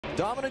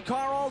Dominant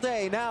car all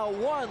day. Now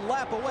one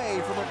lap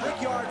away from a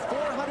Brickyard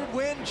 400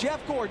 win. Jeff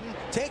Gordon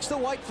takes the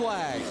white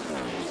flag.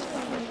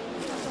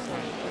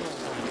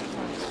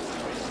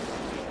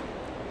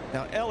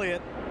 Now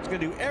Elliott is going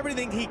to do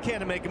everything he can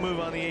to make a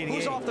move on the 88.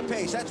 Who's off the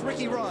pace? That's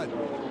Ricky Rudd.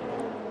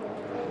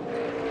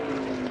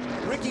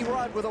 Ricky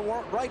Rudd with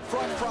a right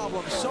front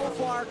problem. So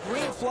far,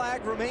 green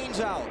flag remains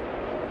out.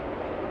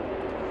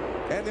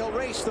 And they'll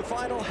race the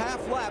final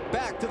half lap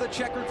back to the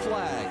checkered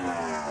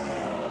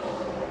flag.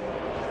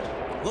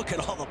 Look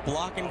at all the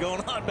blocking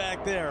going on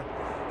back there.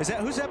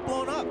 Who's that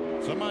blown up?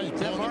 Somebody's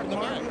blown up in the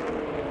back.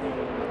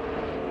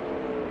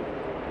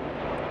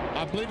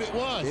 I believe it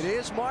was. It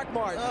is Mark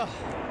Martin. Oh,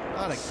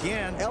 not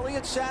again.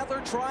 Elliott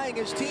Sadler trying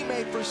his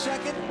teammate for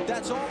second.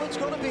 That's all it's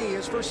going to be,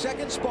 is for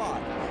second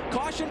spot.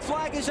 Caution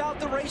flag is out.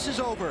 The race is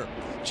over.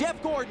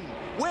 Jeff Gordon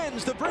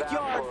wins the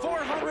Brickyard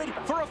 400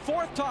 for a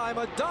fourth time.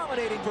 A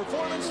dominating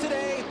performance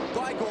today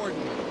by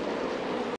Gordon.